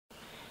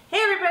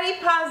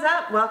everybody, Paws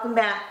Up. Welcome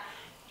back.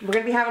 We're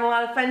going to be having a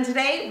lot of fun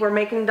today. We're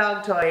making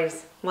dog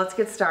toys. Let's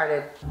get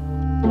started.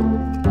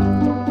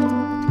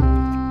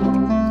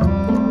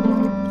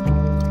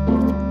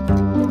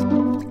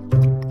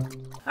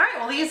 Alright,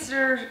 well these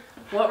are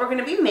what we're going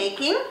to be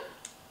making.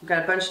 We've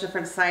got a bunch of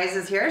different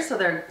sizes here, so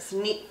they're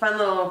some neat, fun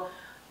little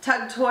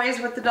tug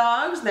toys with the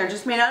dogs. They're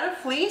just made out of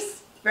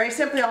fleece. Very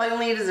simply, all you'll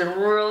need is a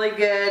really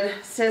good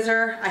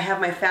scissor. I have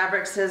my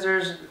fabric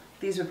scissors.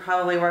 These would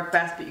probably work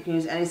best, but you can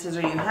use any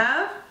scissor you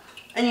have.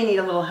 And you need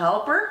a little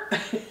helper.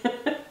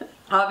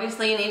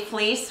 Obviously you need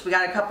fleece. We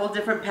got a couple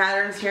different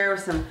patterns here with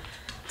some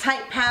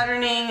tight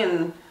patterning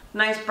and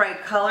nice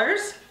bright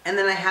colors. And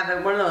then I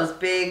have one of those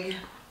big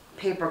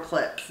paper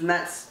clips, and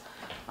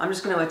I'm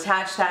just going to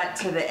attach that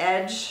to the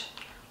edge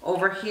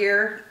over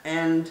here,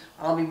 and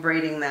I'll be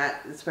braiding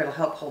that. This way it'll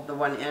help hold the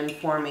one end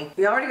for me.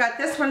 We already got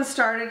this one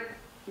started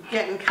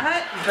getting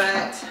cut,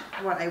 but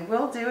what I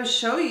will do is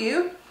show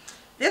you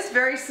this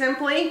very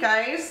simply,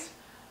 guys.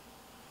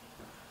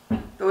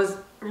 Those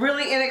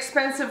really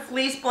inexpensive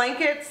fleece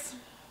blankets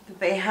that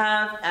they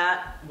have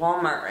at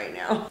Walmart right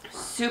now.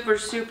 Super,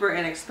 super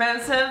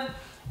inexpensive,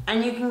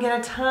 and you can get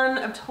a ton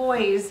of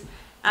toys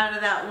out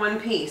of that one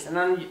piece. And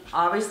then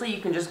obviously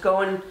you can just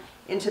go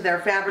into their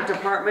fabric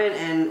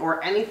department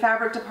or any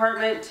fabric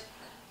department,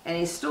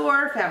 any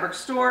store, fabric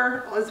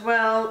store as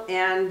well,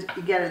 and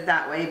you get it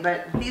that way.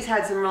 But these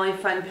had some really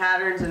fun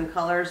patterns and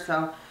colors,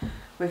 so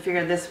we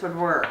figured this would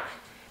work.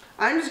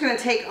 I'm just going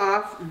to take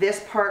off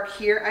this part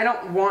here. I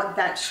don't want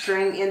that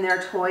string in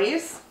their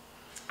toys,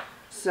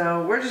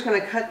 so we're just going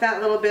to cut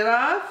that little bit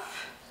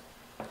off,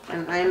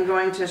 and I'm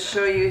going to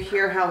show you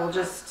here how we'll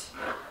just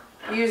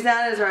use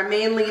that as our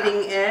main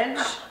leading edge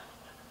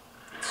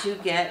to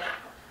get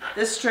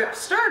the strip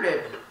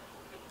started.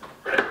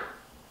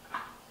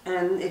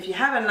 And if you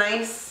have a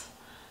nice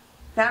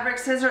fabric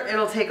scissor,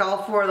 it'll take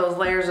all 4 of those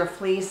layers of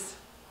fleece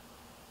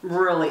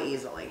really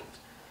easily.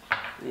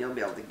 And you'll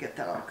be able to get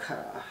that all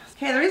cut off.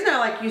 Okay, the reason I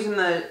like using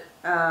the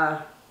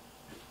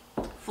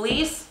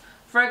fleece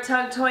for a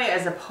tug toy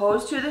as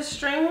opposed to the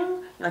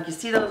string, like you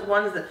see those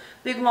ones, the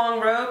big long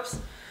ropes,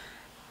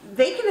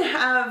 they can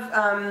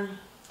have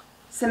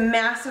some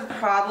massive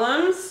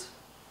problems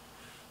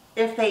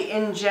if they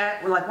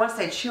inject, like once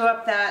they chew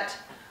up that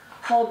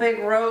whole big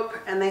rope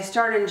and they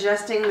start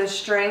ingesting the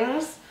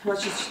strings.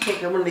 Let's just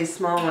take one of these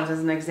small ones as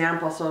an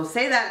example. So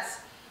say that's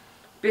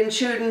been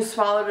chewed and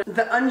swallowed.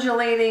 The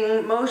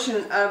undulating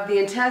motion of the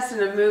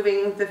intestine of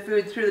moving the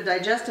food through the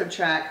digestive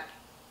tract,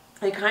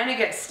 it kind of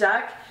gets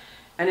stuck,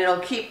 and it'll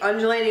keep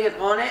undulating it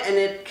on it, and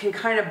it can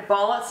kind of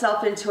ball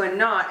itself into a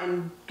knot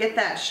and get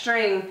that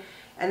string,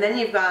 and then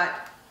you've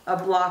got a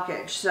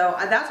blockage. So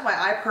that's why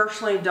I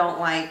personally don't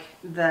like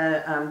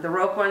the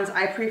rope ones.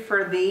 I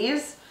prefer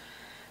these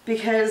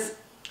because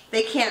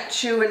they can't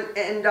chew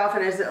and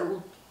often as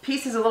the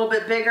piece is a little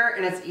bit bigger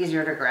and it's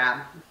easier to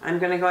grab. I'm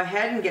going to go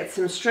ahead and get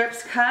some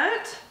strips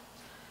cut,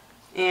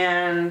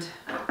 and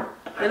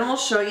then we'll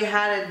show you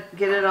how to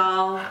get it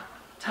all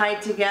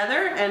tied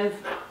together. And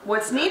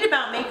what's neat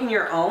about making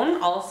your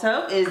own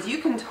also is you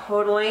can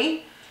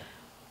totally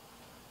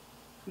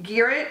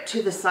gear it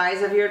to the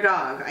size of your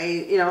dog.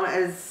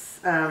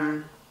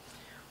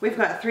 We've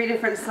got 3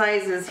 different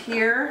sizes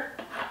here,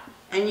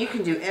 and you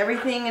can do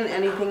everything and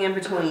anything in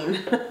between.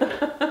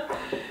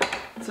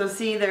 So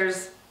see,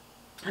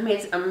 I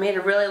made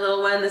a really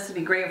little one. This would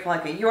be great for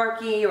like a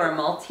Yorkie or a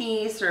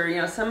Maltese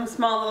or some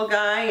small little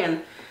guy,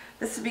 and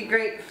this would be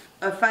great,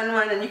 a fun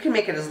one. And you can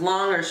make it as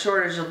long or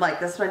short as you'd like.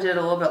 This one did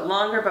a little bit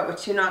longer, but with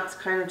 2 knots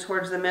kind of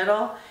towards the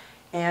middle,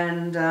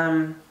 and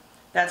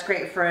that's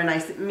great for a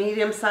nice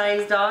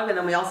medium-sized dog. And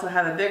then we also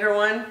have a bigger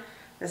one.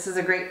 This is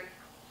a great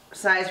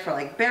size for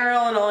like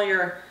Barrel and all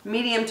your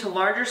medium to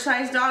larger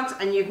size dogs,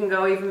 and you can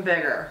go even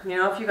bigger.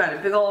 If you got a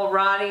big old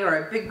Rottie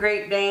or a big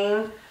Great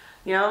Dane,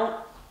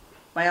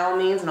 by all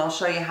means, and I'll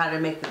show you how to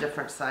make the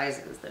different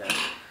sizes there.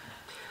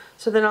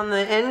 So then on the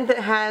end that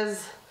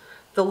has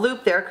the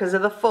loop there because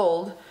of the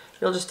fold,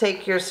 you'll just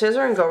take your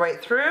scissor and go right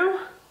through,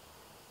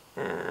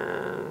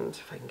 and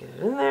if I can get it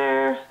in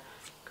there,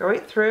 go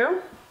right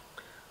through.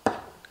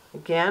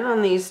 Again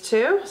on these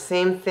 2,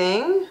 same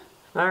thing.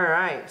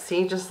 Alright,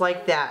 see, just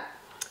like that.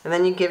 And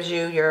then it gives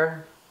you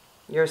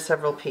your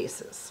several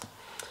pieces.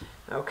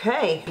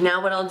 Okay,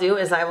 now what I'll do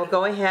is I will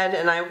go ahead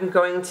and I'm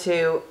going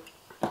to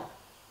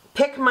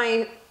pick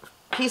my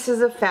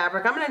pieces of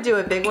fabric. I'm going to do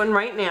a big one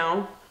right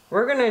now.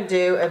 We're going to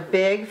do a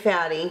big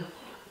fatty,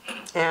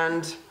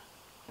 and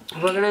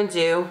we're going to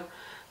do,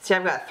 see,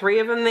 I've got 3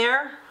 of them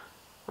there.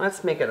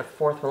 Let's make it a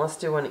 4th one. Let's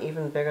do one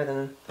even bigger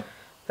than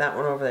that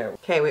one over there.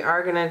 Okay, we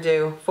are going to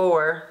do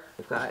 4.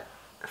 We've got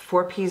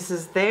 4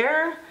 pieces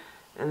there,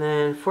 and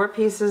then 4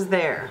 pieces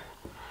there.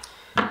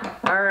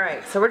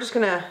 Alright, so we're just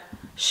going to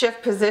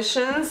shift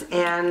positions,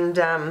 and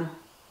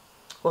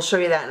we'll show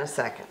you that in a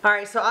second.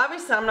 Alright, so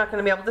obviously I'm not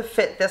going to be able to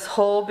fit this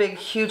whole big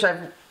huge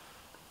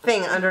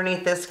thing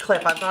underneath this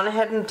clip. I've gone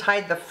ahead and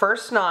tied the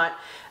first knot,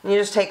 and you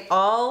just take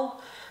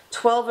all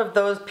 12 of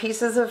those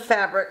pieces of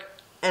fabric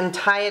and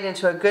tie it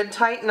into a good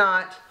tight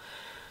knot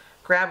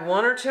grab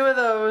 1 or 2 of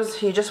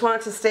those. You just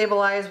want it to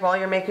stabilize while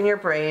you're making your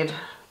braid.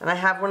 And I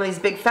have one of these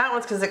big fat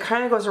ones because it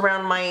kind of goes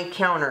around my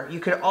counter. You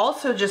could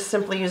also just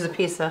simply use a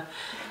piece of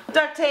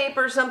duct tape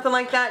or something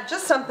like that,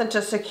 just something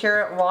to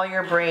secure it while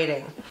you're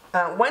braiding.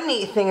 One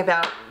neat thing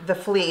about the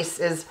fleece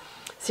is,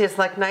 see, it's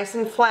like nice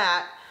and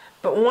flat,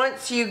 but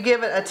once you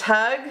give it a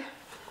tug,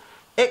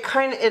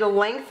 it'll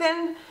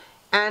lengthen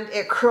and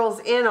it curls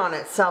in on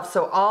itself.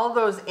 So all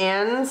those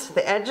ends,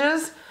 the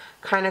edges,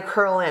 kind of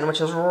curl in, which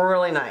is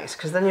really nice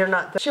because then you're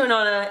not chewing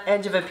on the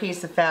edge of a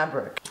piece of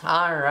fabric.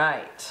 All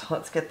right,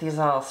 let's get these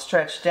all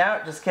stretched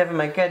out. Just give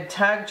them a good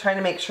tug, trying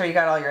to make sure you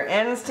got all your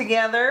ends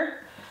together.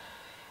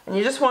 And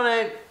you just want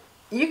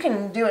to, you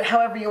can do it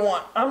however you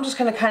want. I'm just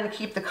going to kind of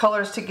keep the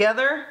colors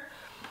together.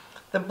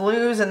 The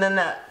blues and then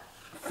that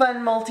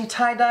fun multi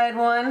tie-dyed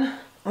one.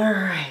 All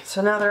right,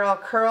 so now they're all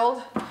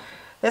curled.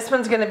 This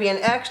one's going to be an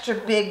extra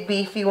big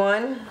beefy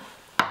one.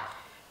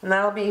 And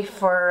that'll be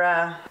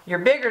for your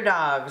bigger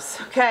dogs.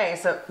 Okay,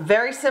 so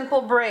very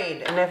simple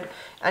braid. And if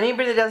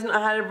anybody that doesn't know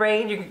how to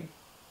braid, you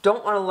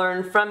don't want to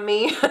learn from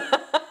me.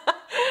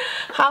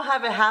 I'll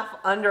have it half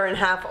under and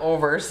half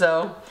over.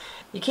 So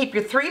you keep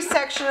your 3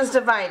 sections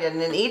divided,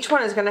 and then each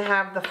one is going to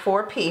have the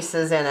 4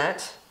 pieces in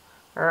it.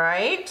 All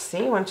right,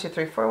 see, 1, 2,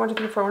 3, 4, 1, 2,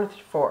 3, 4, 1, 2,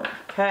 3, 4.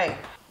 Okay,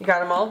 you got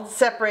them all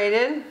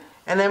separated,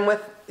 and then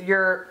with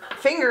your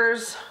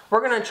fingers,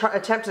 we're going to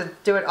attempt to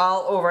do it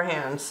all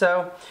overhand.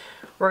 So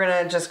we're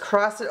going to just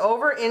cross it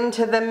over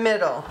into the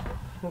middle.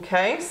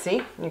 Okay,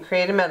 see, you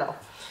create a middle.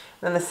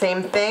 Then the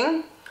same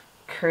thing,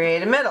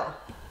 create a middle.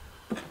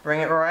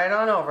 Bring it right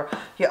on over.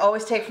 You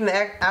always take from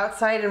the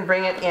outside and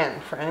bring it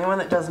in. For anyone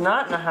that does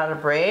not know how to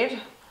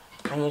braid,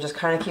 and you just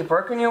kind of keep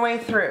working your way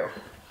through.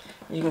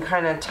 You can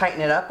kind of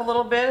tighten it up a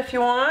little bit if you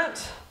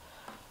want.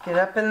 Get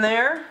up in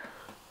there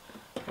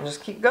and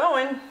just keep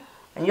going.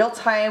 And you'll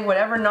tie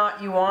whatever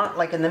knot you want,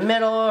 like in the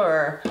middle,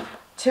 or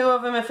 2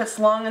 of them if it's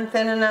long and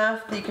thin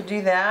enough that you could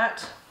do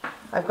that.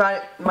 I've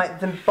got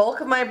the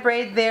bulk of my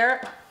braid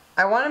there.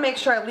 I want to make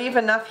sure I leave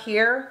enough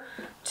here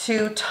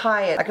to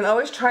tie it. I can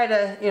always try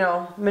to, you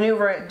know,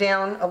 maneuver it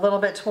down a little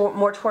bit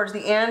more towards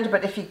the end,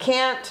 but if you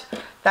can't,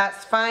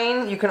 that's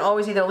fine. You can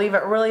always either leave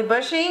it really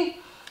bushy,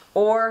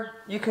 or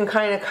you can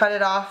kind of cut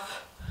it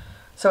off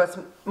so it's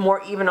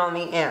more even on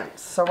the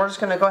ends. So we're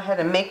just going to go ahead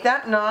and make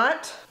that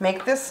knot,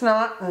 make this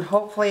knot, and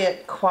hopefully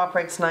it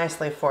cooperates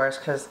nicely for us,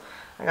 because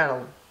I got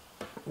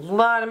a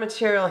lot of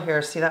material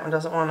here. See, that one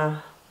doesn't want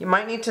to. You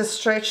might need to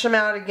stretch them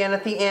out again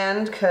at the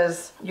end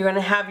because you're going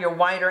to have your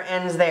wider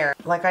ends there.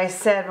 Like I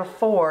said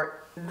before,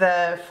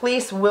 the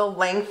fleece will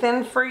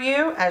lengthen for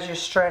you as you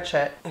stretch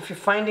it. If you're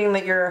finding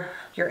that your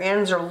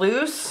ends are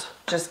loose,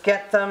 just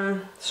get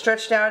them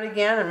stretched out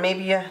again, and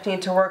maybe you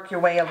need to work your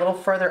way a little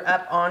further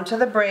up onto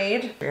the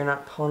braid. You're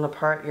not pulling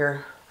apart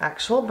your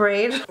actual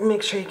braid.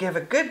 Make sure you give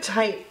a good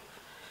tight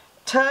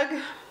tug.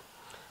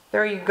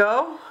 There you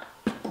go.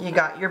 You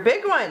got your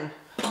big one.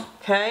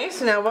 Okay,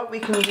 so now what we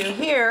can do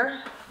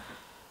here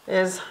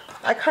is,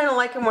 I kind of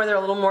like them where they're a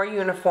little more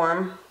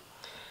uniform.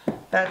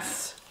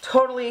 That's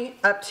totally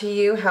up to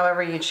you,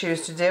 however you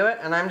choose to do it.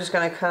 And I'm just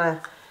going to kind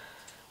of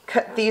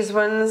cut these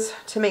ones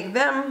to make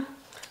them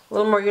a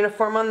little more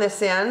uniform on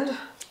this end.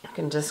 You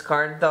can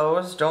discard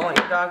those. Don't let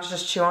your dogs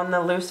just chew on the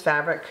loose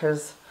fabric,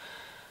 because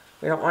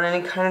we don't want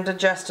any kind of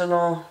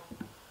digestional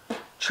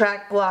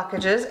tract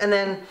blockages. And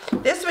then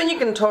this one you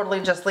can totally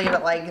just leave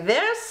it like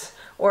this,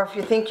 or if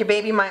you think your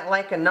baby might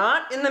like a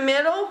knot in the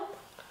middle,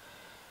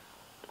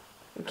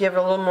 give it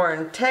a little more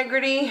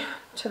integrity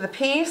to the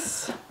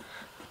piece.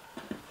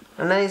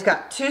 And then he's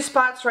got 2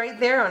 spots right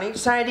there on each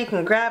side. He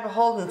can grab a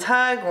hold and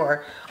tug,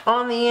 or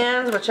on the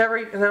ends, whichever.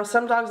 You know,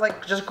 some dogs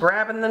like just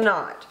grabbing the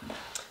knot.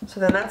 So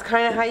then that's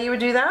kind of how you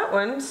would do that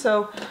one.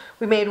 So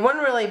we made one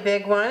really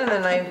big one, and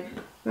then I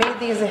made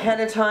these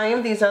ahead of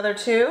time, these other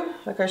 2,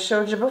 like I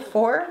showed you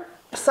before.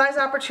 Size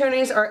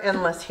opportunities are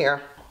endless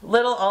here.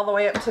 Little all the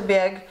way up to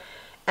big.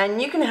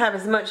 And you can have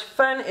as much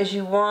fun as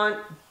you want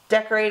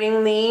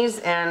decorating these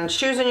and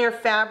choosing your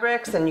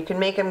fabrics, and you can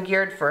make them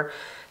geared for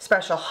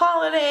special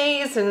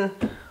holidays and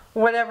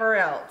whatever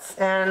else.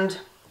 And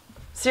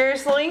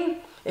seriously,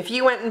 if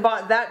you went and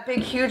bought that big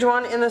huge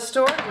one in the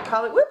store,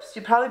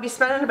 you'd probably be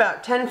spending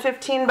about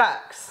 10-15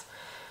 bucks.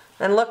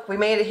 And look, we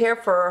made it here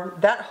for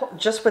that,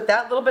 just with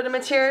that little bit of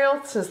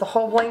material, since the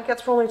whole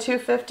blankets were only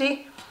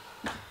 $2.50.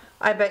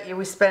 I bet you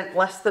we spent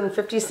less than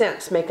 50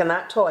 cents making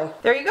that toy.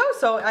 There you go.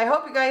 So I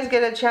hope you guys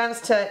get a chance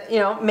to, you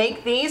know,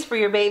 make these for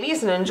your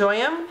babies and enjoy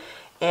them.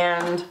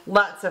 And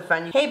lots of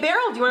fun. Hey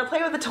Beryl, do you want to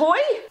play with the toy?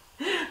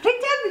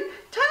 Take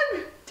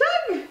Tug!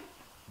 Tug!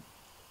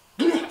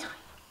 Give me that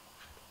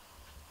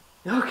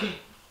toy. Okay,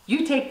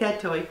 you take that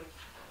toy.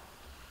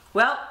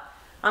 Well,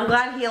 I'm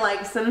glad he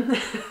likes them.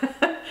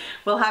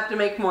 We'll have to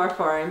make more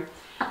for him.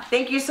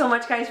 Thank you so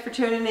much, guys, for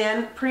tuning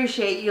in.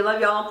 Appreciate you.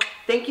 Love y'all.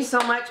 Thank you so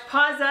much.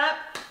 Paws up.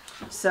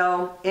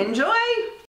 So enjoy.